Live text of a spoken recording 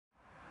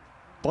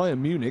Bayern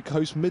Munich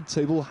host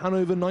mid-table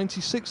Hannover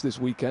 96 this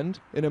weekend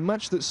in a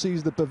match that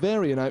sees the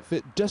Bavarian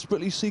outfit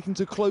desperately seeking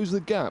to close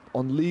the gap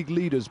on league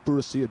leaders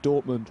Borussia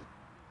Dortmund.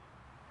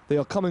 They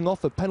are coming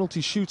off a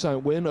penalty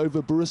shootout win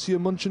over Borussia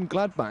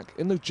Mönchengladbach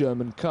in the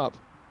German Cup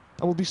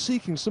and will be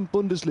seeking some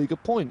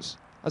Bundesliga points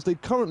as they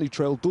currently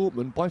trail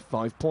Dortmund by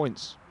 5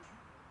 points.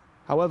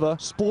 However,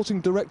 sporting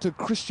director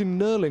Christian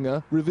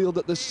Nerlinger revealed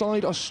that the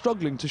side are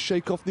struggling to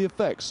shake off the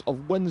effects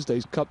of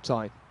Wednesday's cup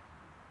tie.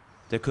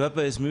 Der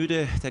Körper ist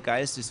müde, der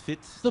Geist ist fit.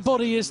 The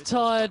body is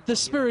tired, the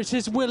spirit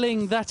is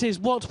willing. That is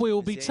what we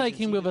will be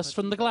taking with us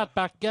from the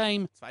Gladbach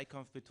game.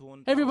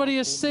 Everybody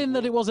has seen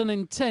that it was an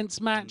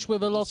intense match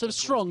with a lot of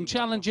strong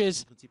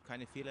challenges.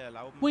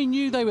 We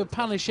knew they would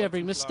punish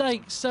every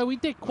mistake, so we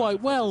did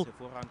quite well.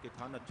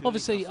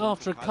 Obviously,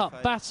 after a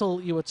cup battle,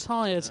 you were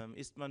tired.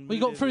 We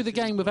got through the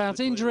game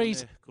without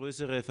injuries. And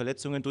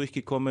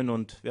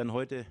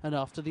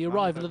after the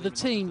arrival of the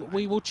team,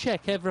 we will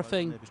check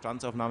everything.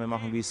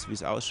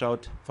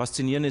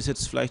 Faszinierend ist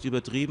jetzt vielleicht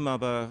übertrieben,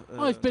 aber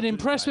I've been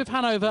impressed with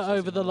Hannover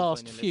over the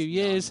last few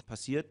years.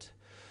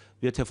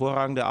 Wird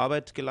hervorragende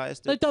Arbeit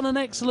geleistet. They've done an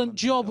excellent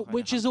job,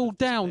 which is all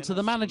down to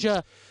the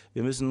manager.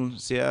 Wir müssen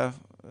sehr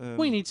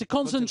We need to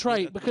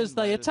concentrate because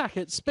they attack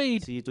at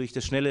speed sie durch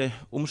das schnelle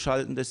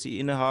Umschalten, das sie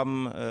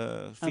innehaben,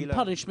 and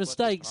punish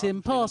mistakes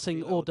in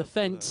passing or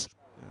defence.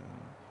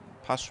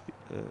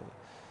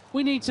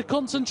 We need to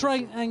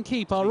concentrate and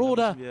keep our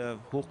order. Wir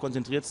hoch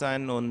konzentriert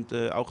sein und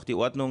auch die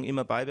Ordnung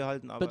immer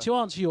beibehalten. But to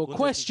answer your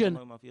question,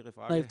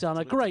 they've done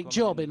a great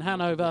job in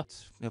Hannover.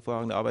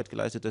 Hervorragende Arbeit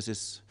geleistet, das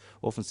ist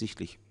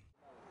offensichtlich.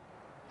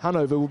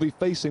 Hannover will be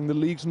facing the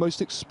league's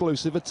most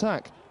explosive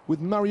attack, with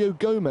Mario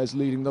Gomez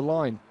leading the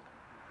line.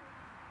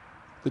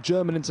 The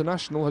German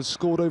international has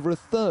scored over a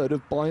third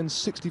of Bayern's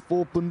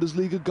 64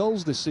 Bundesliga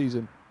goals this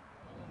season.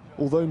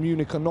 Although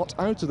Munich are not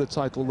out of the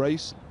title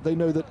race, they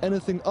know that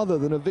anything other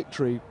than a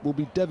victory will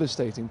be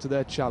devastating to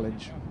their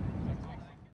challenge.